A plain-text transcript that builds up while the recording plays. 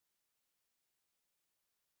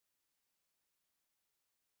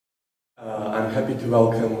I'm happy to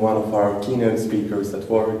welcome one of our keynote speakers at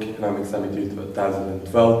Warwick Economics Summit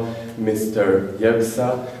 2012, Mr.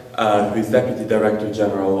 Yerxa, who is Deputy Director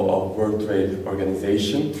General of World Trade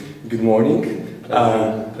Organization. Good morning.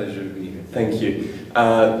 Pleasure to be here. Thank you.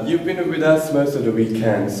 You've been with us most of the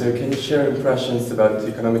weekend, so can you share impressions about the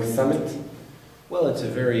Economic Summit? Well, it's a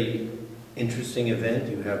very interesting event.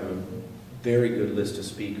 You have a very good list of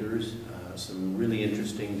speakers, some really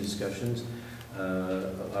interesting discussions.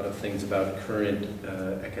 A lot of things about current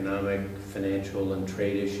economic, financial, and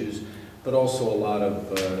trade issues, but also a lot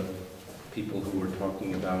of people who are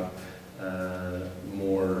talking about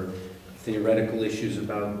more theoretical issues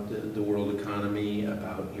about the world economy,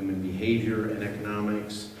 about human behavior and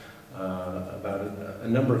economics, about a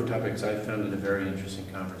number of topics. I found it a very interesting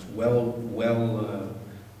conference. Well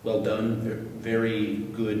done, very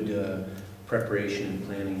good preparation and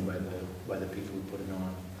planning by the people who put it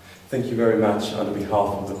on. Thank you very much on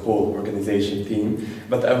behalf of the whole organization team.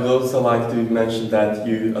 But I would also like to mention that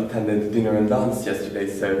you attended dinner and dance yesterday,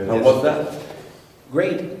 so how was that?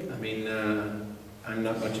 Great. I mean, I'm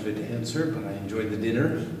not much of a dancer, but I enjoyed the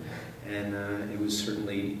dinner, and it was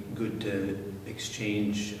certainly good to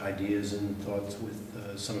exchange ideas and thoughts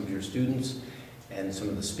with some of your students and some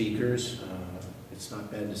of the speakers. It's not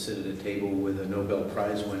bad to sit at a table with a Nobel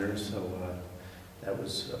Prize winner, so that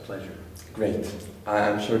was a pleasure. Great.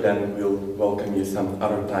 I'm sure then we'll welcome you some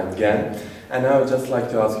other time again. And I would just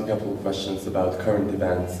like to ask you a couple of questions about current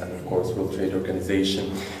events and of course World Trade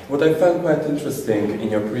Organization. What I found quite interesting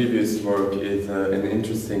in your previous work is an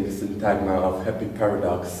interesting syntagma of happy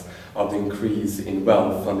paradox of the increase in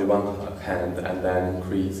wealth on the one hand and then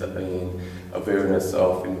increase in awareness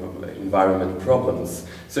of environment problems.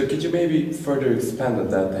 So could you maybe further expand on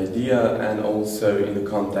that idea, and also in the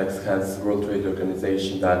context, has World Trade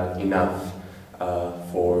Organization done enough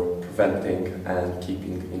for preventing and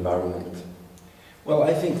keeping the environment? Well,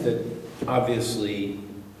 I think that obviously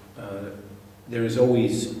there is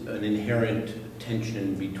always an inherent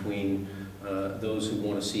tension between those who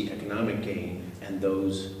want to see economic gain and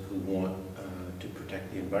those who want to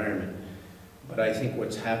protect the environment. But I think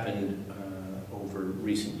what's happened over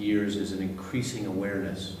recent years is an increasing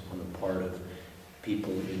awareness on the part of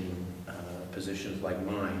people in positions like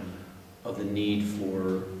mine of the need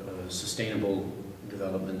for sustainable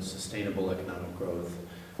development, sustainable economic growth,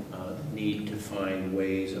 the need to find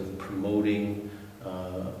ways of promoting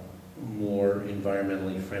more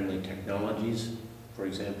environmentally friendly technologies, for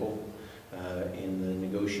example. In the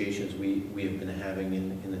negotiations we have been having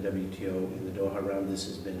in the WTO, in the Doha round, this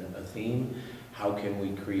has been a theme. How can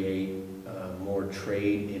we create more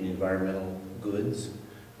trade in environmental goods?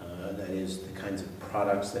 That is, the kinds of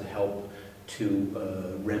products that help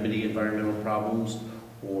to remedy environmental problems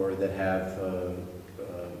or that have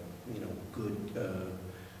good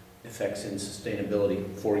effects in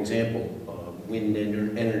sustainability. For example, wind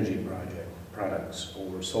energy products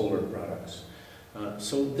or solar products.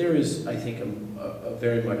 So there is, I think, a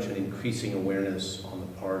very much an increasing awareness on the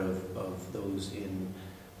part of those in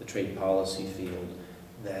the trade policy field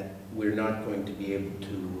that we're not going to be able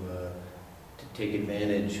to take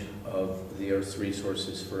advantage of the Earth's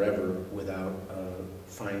resources forever without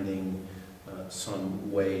finding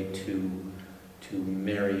some way to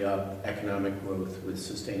marry up economic growth with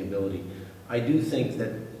sustainability. I do think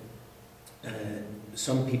that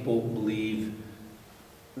some people believe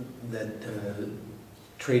that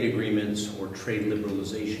trade agreements or trade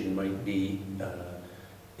liberalization might be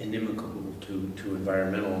inimical to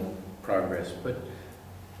environmental progress, but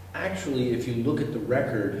actually, if you look at the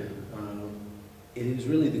record, it is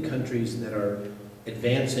really the countries that are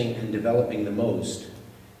advancing and developing the most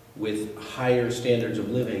with higher standards of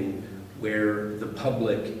living where the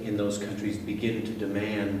public in those countries begin to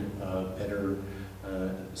demand better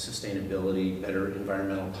sustainability, better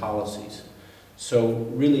environmental policies. So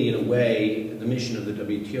really, in a way, the mission of the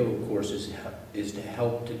WTO, of course, is to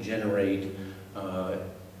help to generate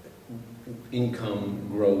income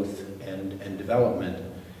growth and development.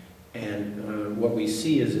 And what we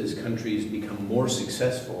see is as countries become more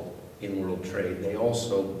successful in world trade, they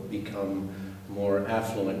also become more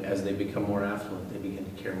affluent. As they become more affluent, they begin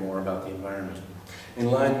to care more about the environment. In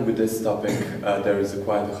line with this topic, there is a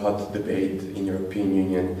quite hot debate in European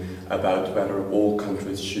Union about whether all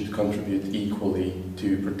countries should contribute equally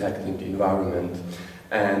to protecting the environment.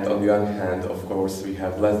 And on the one hand, of course, we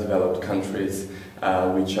have less developed countries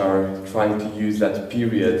which are trying to use that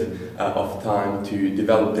period of time to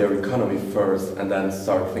develop their economy first and then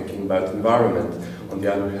start thinking about environment. On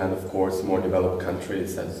the other hand, of course, more developed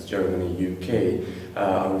countries as Germany, UK,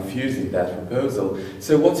 are refusing that proposal.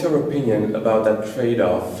 So what's your opinion about that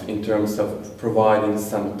trade-off in terms of providing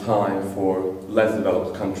some time for less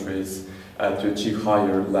developed countries to achieve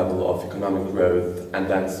higher level of economic growth and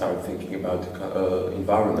then start thinking about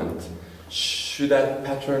environment? Should that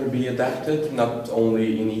pattern be adapted, not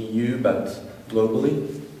only in EU, but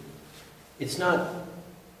globally? It's not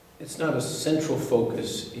a central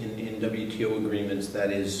focus in WTO agreements,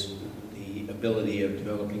 that is the ability of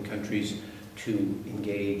developing countries to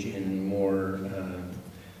engage in more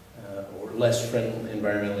or less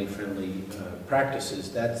environmentally friendly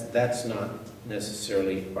practices. That's not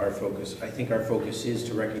necessarily our focus. I think our focus is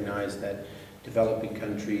to recognize that developing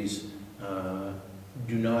countries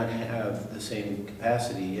do not have the same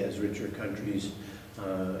capacity as richer countries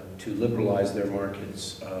to liberalize their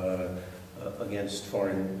markets against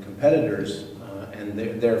foreign competitors, and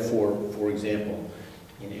therefore, for example,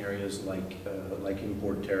 in areas like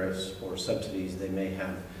import tariffs or subsidies, they may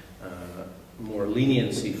have more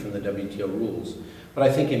leniency from the WTO rules. But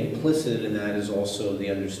I think implicit in that is also the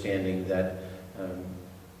understanding that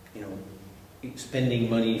you know, spending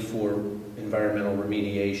money for environmental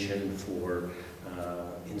remediation, for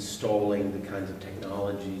installing the kinds of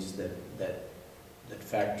technologies that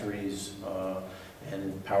factories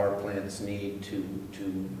and power plants need to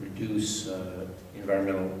reduce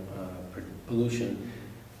environmental pollution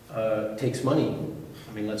takes money.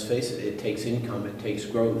 I mean, let's face it, it takes income, it takes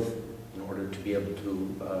growth in order to be able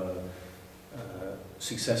to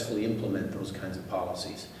successfully implement those kinds of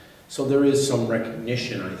policies. So there is some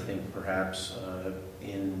recognition, I think, perhaps,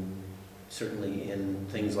 certainly in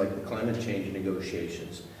things like the climate change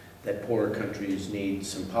negotiations, that poorer countries need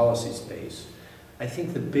some policy space. I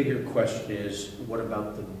think the bigger question is, what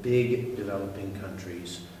about the big developing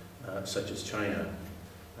countries, such as China,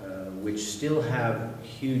 which still have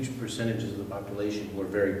huge percentages of the population who are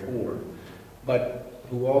very poor, but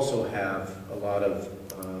who also have a lot of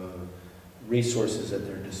resources at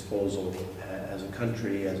their disposal as a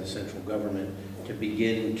country, as a central government, to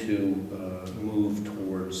begin to move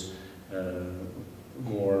towards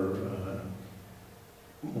more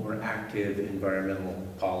active environmental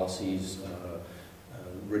policies,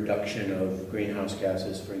 reduction of greenhouse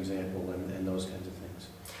gases, for example, and those kinds of things.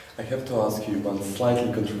 I have to ask you one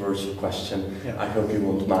slightly controversial question. Yeah. I hope you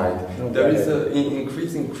won't mind. No, there is an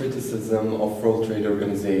increasing criticism of World Trade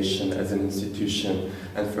Organization as an institution,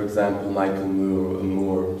 and for example, Michael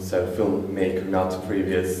Moore, so filmmaker, not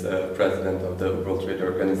previous president of the World Trade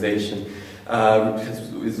Organization,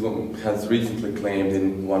 has recently claimed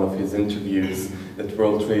in one of his interviews that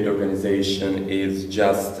World Trade Organization is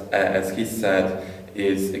just, as he said,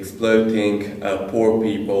 is exploiting poor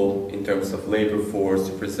people in terms of labor force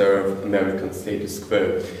to preserve American status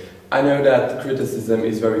quo. I know that criticism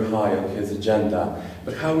is very high on his agenda,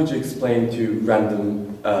 but how would you explain to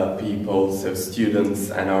random people, so students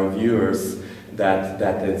and our viewers, that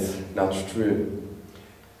that is not true?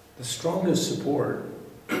 The strongest support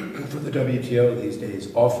for the WTO these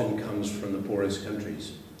days often comes from the poorest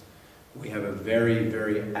countries. We have a very,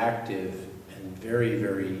 very active and very,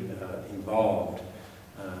 very involved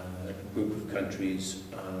group of countries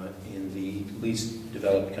in the least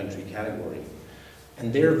developed country category.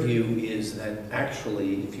 And their view is that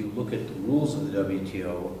actually, if you look at the rules of the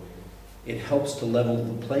WTO, it helps to level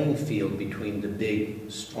the playing field between the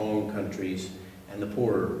big, strong countries and the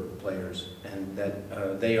poorer players, and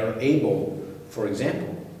that they are able, for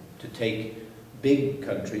example, to take big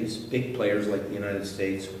countries, big players like the United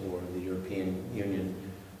States or the European Union,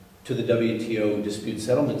 to the WTO dispute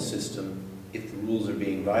settlement system. If the rules are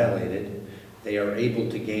being violated, they are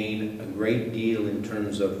able to gain a great deal in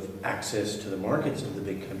terms of access to the markets of the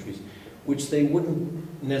big countries, which they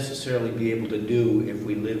wouldn't necessarily be able to do if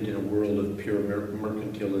we lived in a world of pure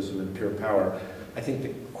mercantilism and pure power. I think the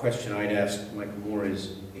question I'd ask Michael Moore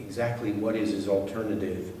is exactly what is his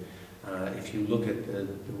alternative. If you look at the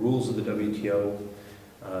rules of the WTO,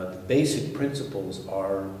 the basic principles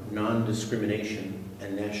are non-discrimination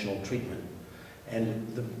and national treatment.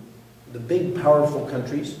 And the big, powerful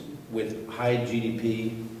countries with high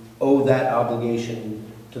GDP owe that obligation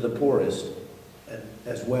to the poorest,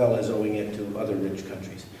 as well as owing it to other rich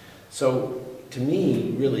countries. So, to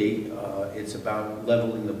me, really, it's about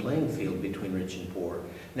leveling the playing field between rich and poor.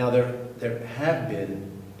 Now, there have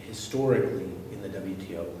been, historically, in the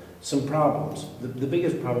WTO, some problems. The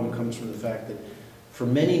biggest problem comes from the fact that for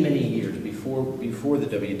many, many years, before the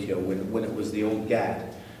WTO, when it was the old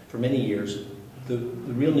GATT, for many years, the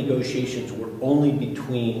real negotiations were only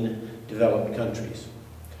between developed countries.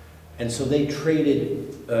 And so they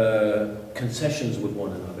traded concessions with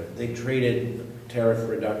one another. They traded tariff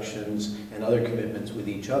reductions, and other commitments with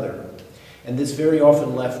each other. And this very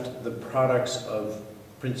often left the products of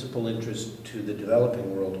principal interest to the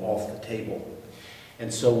developing world off the table.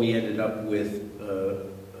 And so we ended up with a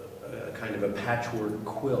kind of a patchwork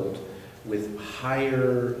quilt with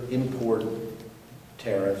higher import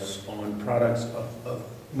tariffs on products of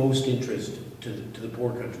most interest to the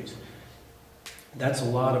poor countries. That's a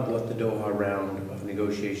lot of what the Doha round of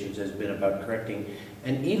negotiations has been about correcting.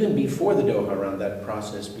 And even before the Doha round, that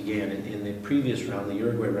process began. In the previous round, the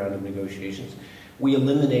Uruguay round of negotiations, we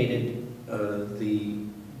eliminated the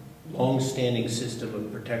long-standing system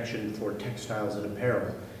of protection for textiles and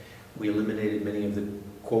apparel. We eliminated many of the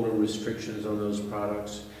quota restrictions on those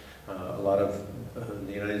products. A lot of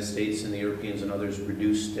the United States and the Europeans and others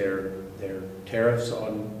reduced their tariffs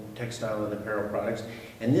on textile and apparel products.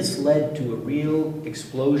 And this led to a real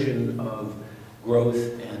explosion of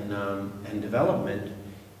growth and development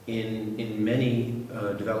in many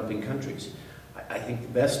developing countries. I think the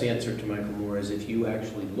best answer to Michael Moore is if you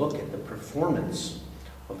actually look at the performance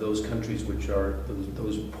of those countries which are,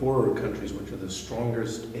 those poorer countries which are the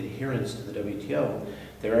strongest adherents to the WTO,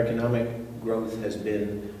 their economic growth has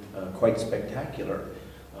been quite spectacular.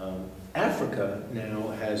 Africa now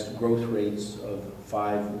has growth rates of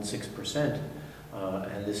 5 and 6%,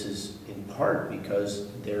 and this is in part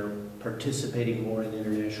because they're participating more in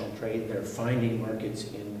international trade, they're finding markets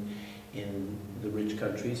in the rich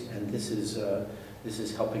countries, and this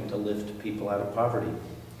is helping to lift people out of poverty.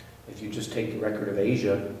 If you just take the record of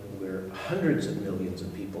Asia, where hundreds of millions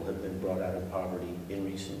of people have been brought out of poverty in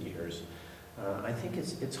recent years, I think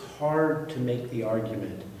it's hard to make the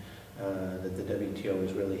argument that the WTO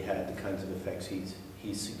has really had the kinds of effects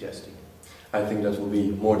he's suggesting. I think that will be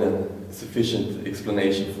more than sufficient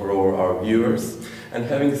explanation for all our viewers. And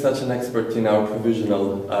having such an expert in our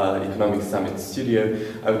provisional Economic Summit studio,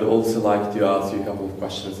 I would also like to ask you a couple of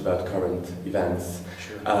questions about current events.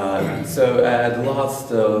 Sure. So at the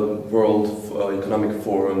last World Economic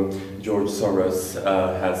Forum, George Soros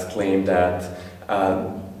has claimed that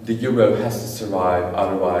the euro has to survive,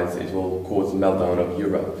 otherwise it will cause a meltdown of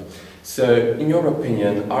Europe. So, in your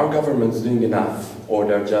opinion, are governments doing enough, or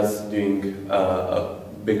they're just doing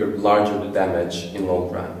larger damage in long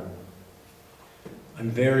run? I'm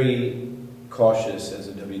very cautious as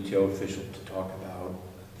a WTO official to talk about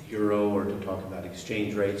the euro or to talk about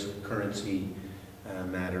exchange rates, currency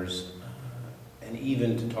matters, and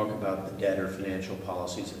even to talk about the debt or financial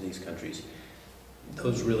policies of these countries.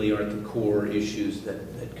 Those really aren't the core issues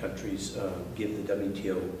that countries give the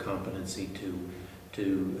WTO competency to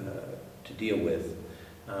deal with.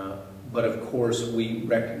 But of course, we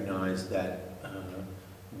recognize that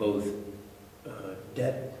both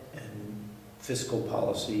debt and fiscal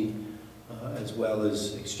policy, as well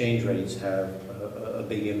as exchange rates, have a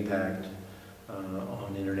big impact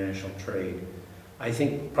on international trade. I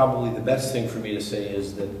think probably the best thing for me to say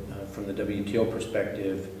is that from the WTO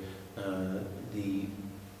perspective, the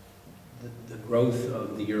growth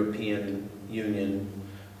of the European Union,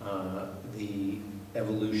 the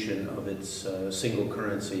evolution of its single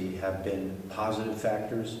currency have been positive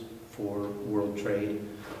factors for world trade.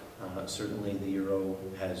 Certainly the euro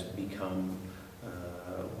has become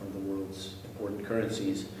one of the world's important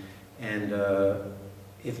currencies. And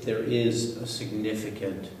if there is a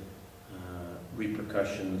significant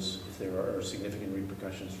repercussions, if there are significant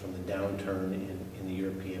repercussions from the downturn in the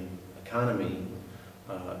European economy,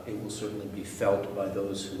 it will certainly be felt by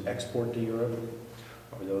those who export to Europe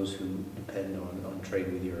or those who depend on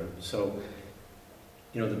trade with Europe. So,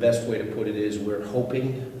 you know, the best way to put it is we're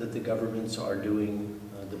hoping that the governments are doing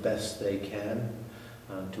the best they can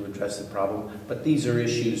to address the problem. But these are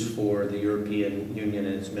issues for the European Union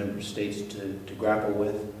and its member states to grapple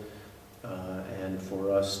with, and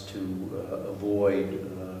for us to avoid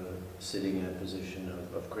sitting in a position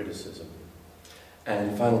of criticism.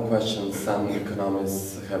 And final question, some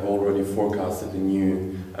economists have already forecasted a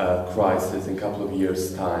new crisis in a couple of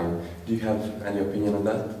years' time. Do you have any opinion on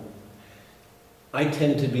that? I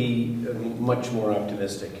tend to be much more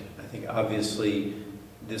optimistic. I think obviously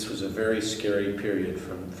this was a very scary period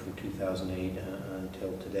from 2008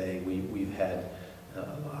 until today. We've had a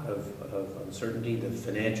lot of uncertainty. The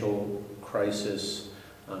financial crisis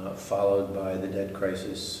followed by the debt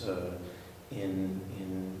crisis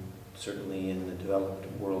certainly in the developed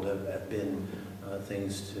world have been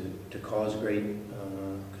things to cause great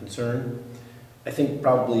concern. I think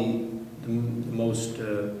probably the most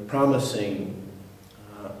promising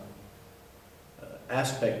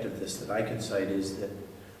aspect of this that I could cite is that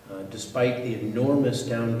despite the enormous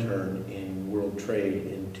downturn in world trade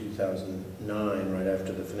in 2009, right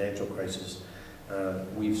after the financial crisis,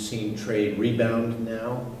 We've seen trade rebound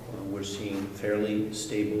now. We're seeing fairly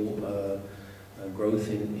stable growth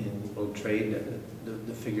in world trade.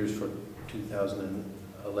 The figures for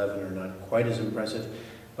 2011 are not quite as impressive,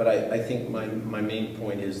 but I think my main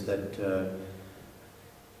point is that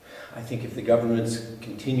I think if the governments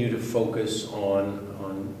continue to focus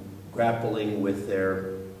on grappling with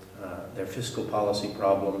their fiscal policy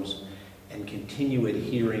problems and continue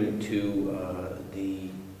adhering to the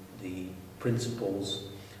principles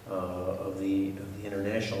of the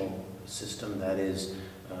international system, that is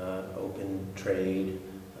open trade,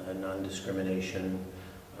 non-discrimination,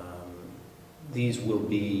 these will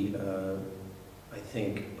be, I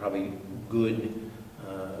think, probably good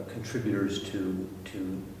contributors to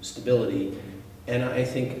stability. And I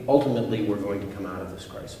think ultimately we're going to come out of this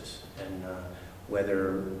crisis. And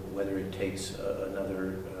whether it takes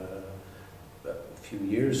another few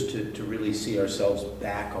years to really see ourselves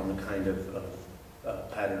back on the kind of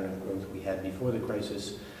pattern of growth we had before the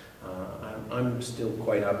crisis, I'm still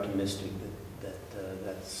quite optimistic that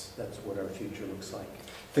that's what our future looks like.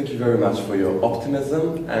 Thank you very much for your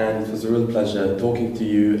optimism, and it was a real pleasure talking to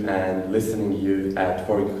you and listening to you at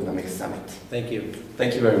Warwick Economics Summit. Thank you.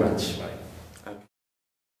 Thank you very much. Bye.